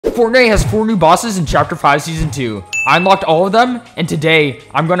Fortnite has 4 new bosses in Chapter 5 Season 2. I unlocked all of them, and today,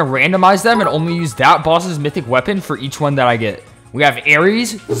 I'm going to randomize them and only use that boss's mythic weapon for each one that I get. We have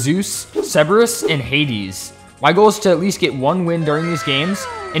Ares, Zeus, Cerberus, and Hades. My goal is to at least get 1 win during these games,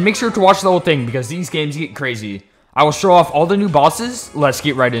 and make sure to watch the whole thing because these games get crazy. I will show off all the new bosses. Let's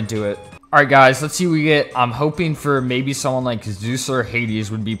get right into it. Alright guys, let's see what we get. I'm hoping for maybe someone like Zeus or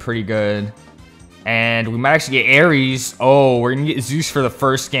Hades would be pretty good. And we might actually get Ares. Oh, we're going to get Zeus for the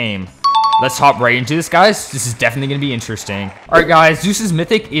first game. Let's hop right into this, guys. This is definitely going to be interesting. Alright, guys. Zeus's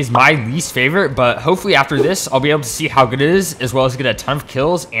Mythic is my least favorite, but hopefully after this, I'll be able to see how good it is, as well as get a ton of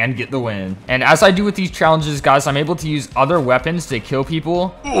kills and get the win. And as I do with these challenges, guys, I'm able to use other weapons to kill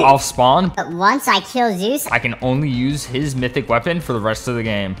people off spawn. But once I kill Zeus, I can only use his Mythic weapon for the rest of the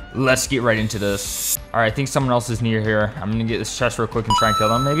game. Let's get right into this. Alright, I think someone else is near here. I'm going to get this chest real quick and try and kill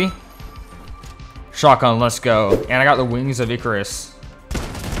them, maybe. Shotgun, let's go. And I got the wings of Icarus.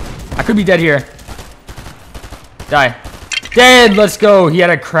 I could be dead here. Die. Dead, let's go. He had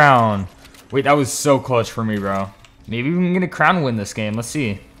a crown. Wait, that was so clutch for me, bro. Maybe we can get a crown win this game. Let's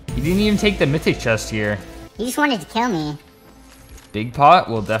see. He didn't even take the mythic chest here. He just wanted to kill me. Big pot,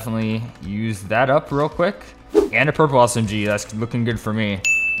 we'll definitely use that up real quick. And a purple SMG, that's looking good for me.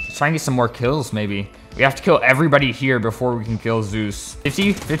 Let's try and get some more kills, maybe. We have to kill everybody here before we can kill Zeus.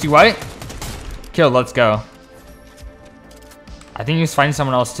 50 white. Kill, let's go. I think he was fighting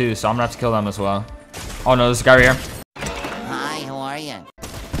someone else too, so I'm gonna have to kill them as well. Oh no, there's a guy right here. Hi, how are you?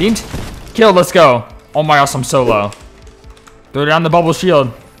 Beamed. Kill, let's go. Oh my gosh, I'm so low. Throw down the bubble shield.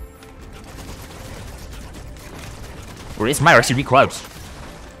 Where is my RCB close?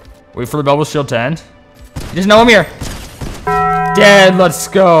 Wait for the bubble shield to end. He doesn't know I'm here. Dead, let's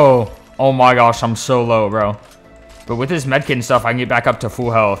go. Oh my gosh, I'm so low, bro. But with this medkit and stuff, I can get back up to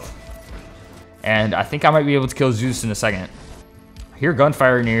full health. And I think I might be able to kill Zeus in a second. I hear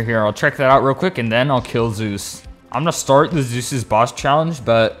gunfire near here. I'll check that out real quick and then I'll kill Zeus. I'm gonna start the Zeus's boss challenge,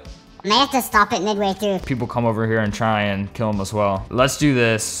 but I may have to stop it midway through. People come over here and try and kill him as well. Let's do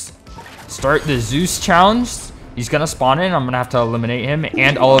this. Start the Zeus challenge. He's gonna spawn in. I'm gonna have to eliminate him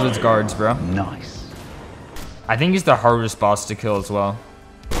and all of his guards, bro. Nice. I think he's the hardest boss to kill as well.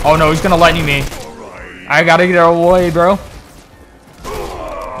 Oh no, he's gonna lightning me. I gotta get out of the way, bro.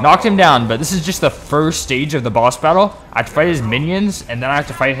 Knocked him down, but this is just the first stage of the boss battle. I have to fight his minions, and then I have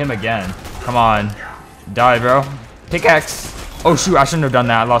to fight him again. Come on. Die, bro. Pickaxe. Oh, shoot. I shouldn't have done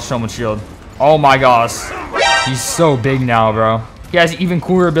that. I lost so much shield. Oh, my gosh. He's so big now, bro. He has even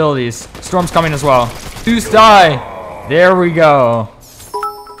cooler abilities. Storm's coming as well. Zeus, die. There we go.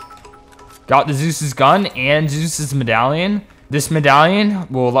 Got the Zeus's gun and Zeus's medallion. This medallion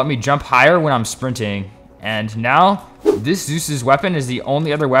will let me jump higher when I'm sprinting. And now, this Zeus's weapon is the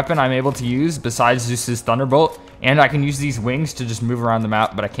only other weapon I'm able to use besides Zeus's Thunderbolt. And I can use these wings to just move around the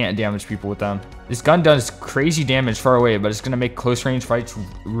map, but I can't damage people with them. This gun does crazy damage far away, but it's going to make close range fights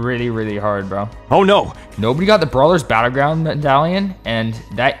really, really hard, bro. Oh no! Nobody got the Brawler's Battleground medallion, and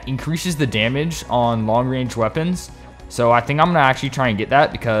that increases the damage on long range weapons. So I think I'm going to actually try and get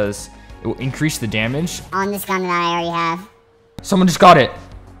that because it will increase the damage. On this gun that I already have. Someone just got it.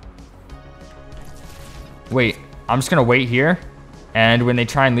 Wait, I'm just gonna wait here, and when they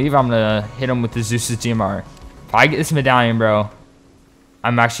try and leave, I'm gonna hit them with the Zeus's DMR. If I get this medallion, bro,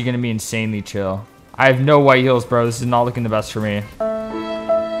 I'm actually gonna be insanely chill. I have no white heals, bro. This is not looking the best for me.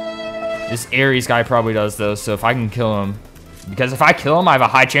 This Ares guy probably does, though, so if I can kill him. Because if I kill him, I have a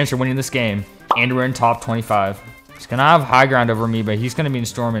high chance of winning this game. And we're in top 25. He's gonna have high ground over me, but he's gonna be in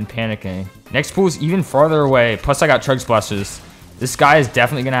storm and panicking. Next pool is even farther away, plus I got chug splashes. This guy is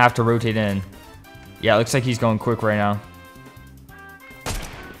definitely gonna have to rotate in. Yeah, it looks like he's going quick right now.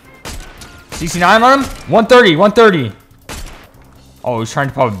 69 on him? 130, 130. Oh, he's trying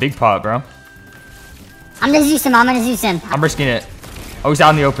to pop a big pot, bro. I'm gonna Zeus him, I'm gonna Zeus him. I'm risking it. Oh, he's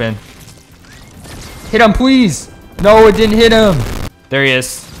out in the open. Hit him, please. No, it didn't hit him. There he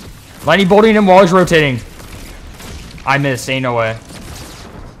is. Lightning bolting him while he's rotating. I missed, ain't no way.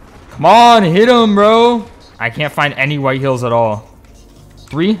 Come on, hit him, bro. I can't find any white heals at all.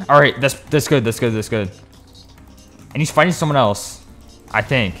 3? Alright, that's good, that's good, that's good. And he's fighting someone else, I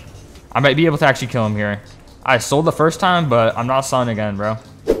think. I might be able to actually kill him here. I sold the first time, but I'm not selling again, bro.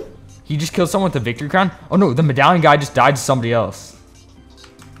 He just killed someone with the victory crown? Oh no, the medallion guy just died to somebody else.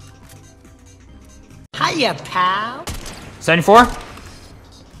 Hiya, pal. 74?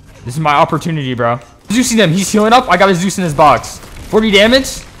 This is my opportunity, bro. Zeusing him, he's healing up. I got a Zeus in his box. 40 damage?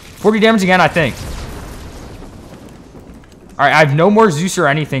 40 damage again, I think. Alright, I have no more Zeus or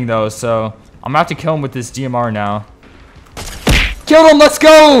anything, though, so I'm gonna have to kill him with this DMR now. Killed him, let's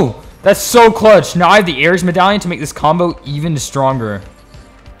go! That's so clutch. Now I have the Ares medallion to make this combo even stronger.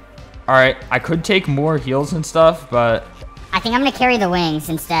 All right, I could take more heals and stuff, but I think I'm gonna carry the wings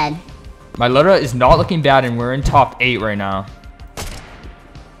instead. my Loda is not looking bad, and we're in top 8 right now.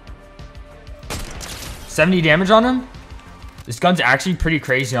 70 damage on him? This gun's actually pretty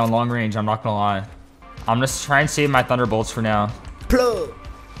crazy on long range, I'm not gonna lie. I'm gonna try and save my Thunderbolts for now. Plug.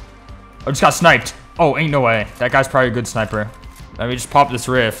 I just got sniped. Oh, ain't no way. That guy's probably a good sniper. Let me just pop this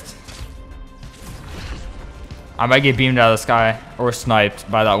rift. I might get beamed out of the sky or sniped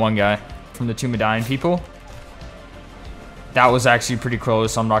by that one guy from the 2 medallion people. That was actually pretty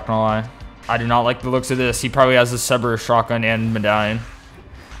close, I'm not gonna lie. I do not like the looks of this. He probably has a Cerberus shotgun and medallion.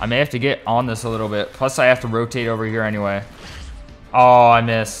 I may have to get on this a little bit. Plus, I have to rotate over here anyway. Oh, I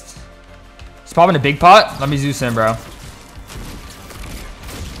missed. He's popping a big pot. Let me Zeus in, bro.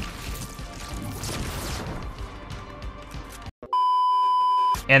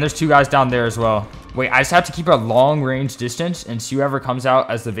 And there's 2 guys down there as well. Wait, I just have to keep a long range distance and see whoever comes out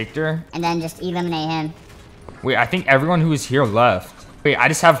as the victor. And then just eliminate him. Wait, I think everyone who was here left. Wait, I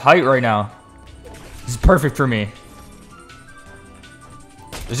just have height right now. This is perfect for me.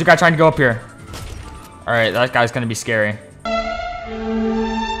 There's a guy trying to go up here. All right, that guy's gonna be scary.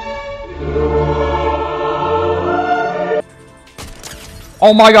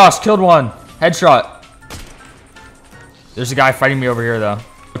 Oh my gosh, killed one. Headshot. There's a guy fighting me over here though.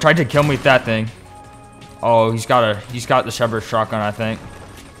 He tried to kill me with that thing. Oh, he's got the Cerberus shotgun, I think.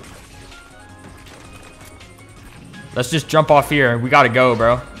 Let's just jump off here. We gotta go,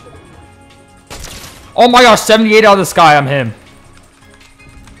 bro. Oh my gosh, 78 out of the sky. I'm him.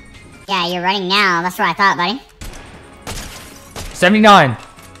 Yeah, you're running now. That's what I thought, buddy. 79.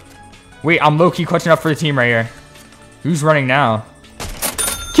 Wait, I'm low-key clutching up for the team right here. Who's running now?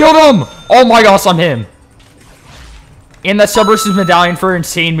 Killed him! Oh my gosh, I'm him. And that Cerberus medallion for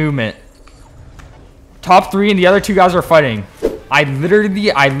insane movement. Top 3 and the other 2 guys are fighting. I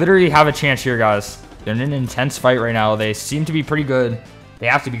literally have a chance here, guys. They're in an intense fight right now. They seem to be pretty good. They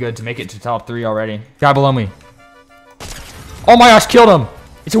have to be good to make it to top 3 already. Guy below me. Oh my gosh, killed him.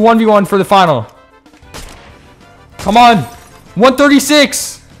 It's a 1v1 for the final. Come on.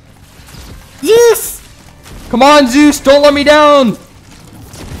 136. Zeus! Come on, Zeus. Don't let me down.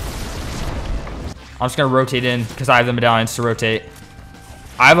 I'm just going to rotate in because I have the medallions to rotate.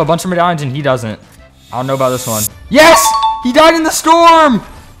 I have a bunch of medallions and he doesn't. I don't know about this one. Yes! He died in the storm!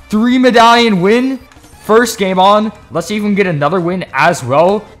 3 medallion win. First game on. Let's see if we can get another win as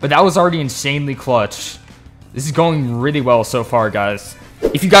well. But that was already insanely clutch. This is going really well so far, guys.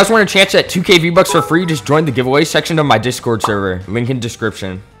 If you guys want a chance at 2K V-Bucks for free, just join the giveaway section of my Discord server. Link in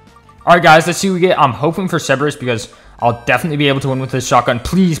description. Alright, guys. Let's see what we get. I'm hoping for Cerberus because I'll definitely be able to win with this shotgun.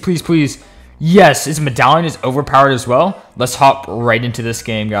 Please, please, please. Yes, his medallion is overpowered as well. Let's hop right into this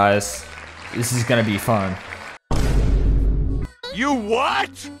game, guys. This is going to be fun. You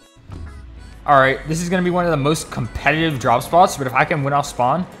what? Alright, this is going to be one of the most competitive drop spots, but if I can win off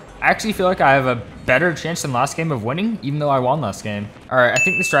spawn, I actually feel like I have a better chance than last game of winning, even though I won last game. Alright, I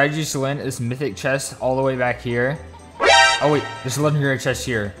think the strategy is to land this mythic chest all the way back here. Oh wait, there's a legendary chest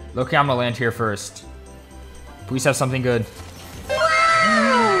here. Okay, I'm going to land here first. Please have something good.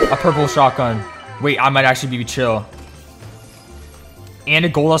 A purple shotgun. Wait, I might actually be chill. And a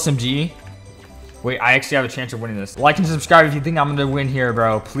gold SMG. Wait, I actually have a chance of winning this. Like and subscribe if you think I'm going to win here,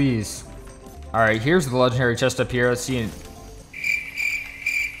 bro. Please. Alright, here's the legendary chest up here. Let's see.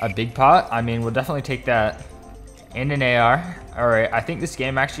 A big pot. I mean, we'll definitely take that. And an AR. Alright, I think this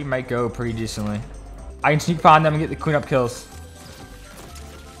game actually might go pretty decently. I can sneak behind them and get the cleanup kills.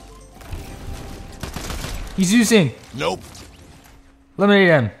 He's using. Nope. Eliminate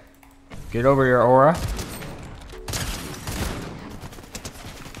him. Get over your aura.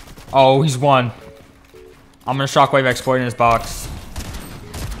 Oh, he's won. I'm gonna shockwave exploit in his box.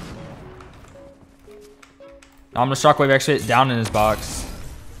 I'm gonna shockwave exit down in his box.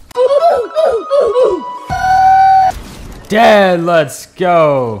 Dead, let's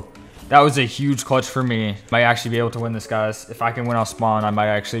go. That was a huge clutch for me. Might actually be able to win this, guys. If I can win off spawn, I might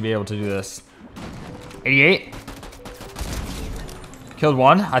actually be able to do this. 88. Killed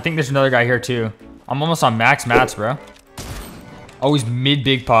one. I think there's another guy here too. I'm almost on max mats, bro. Oh, he's mid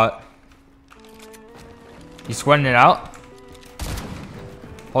big pot. He's sweating it out.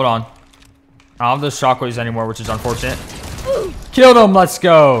 Hold on. I don't have those shockwaves anymore, which is unfortunate. Killed him. Let's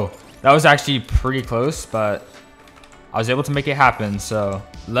go. That was actually pretty close, but I was able to make it happen. So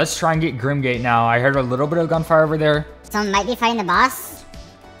let's try and get Grimgate now. I heard a little bit of gunfire over there. Someone might be fighting the boss.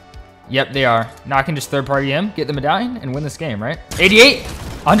 Yep, they are. Now I can just third party him, get the medallion, and win this game, right? 88,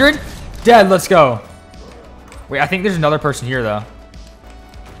 100, dead. Let's go. Wait, I think there's another person here though.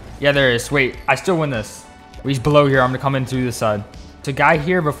 Yeah, there is. Wait, I still win this. He's below here. I'm gonna come in through this side. It's a guy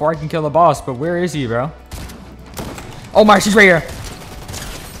here before I can kill the boss, but where is he, bro? Oh my, she's right here.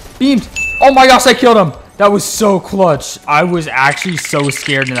 Beamed. Oh my gosh, I killed him. That was so clutch. I was actually so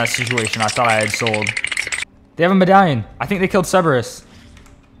scared in that situation. I thought I had sold. They have a medallion. I think they killed Cerberus.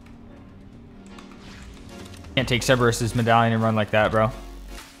 Can't take Cerberus's medallion and run like that, bro.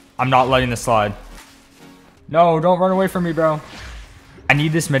 I'm not letting this slide. No, don't run away from me, bro. I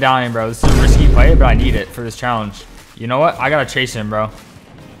need this medallion, bro. This is a risky play, but I need it for this challenge. You know what? I gotta chase him, bro.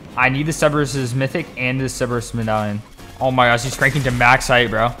 I need the Cerberus's mythic and the Cerberus medallion. Oh my gosh, he's cranking to max height,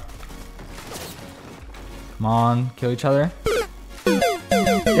 bro. Come on, kill each other.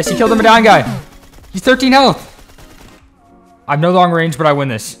 Yes, he killed the medallion guy. He's 13 health. I have no long range, but I win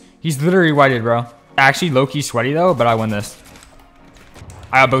this. He's literally whited, bro. Actually, low-key sweaty, though, but I win this.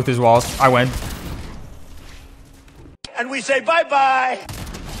 I got both his walls. I win. And we say bye-bye.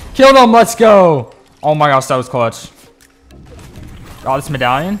 Killed him. Let's go. Oh my gosh, that was clutch. Got this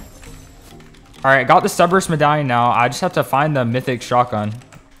medallion. All right, got the Cerberus medallion now. I just have to find the mythic shotgun.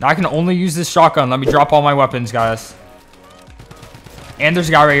 Now I can only use this shotgun. Let me drop all my weapons, guys. And there's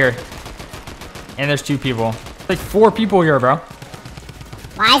a guy right here. And there's 2 people. Like 4 people here, bro.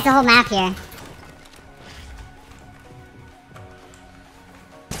 Why is the whole map here?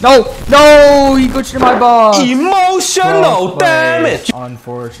 No, no, he glitched in my box. Emotional damage.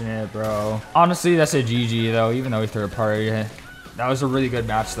 Unfortunate, bro. Honestly, that's a GG, though, even though he threw a party. That was a really good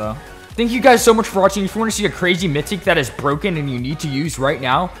match, though. Thank you guys so much for watching. If you want to see a crazy mythic that is broken and you need to use right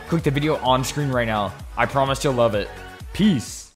now, click the video on screen right now. I promise you'll love it. Peace.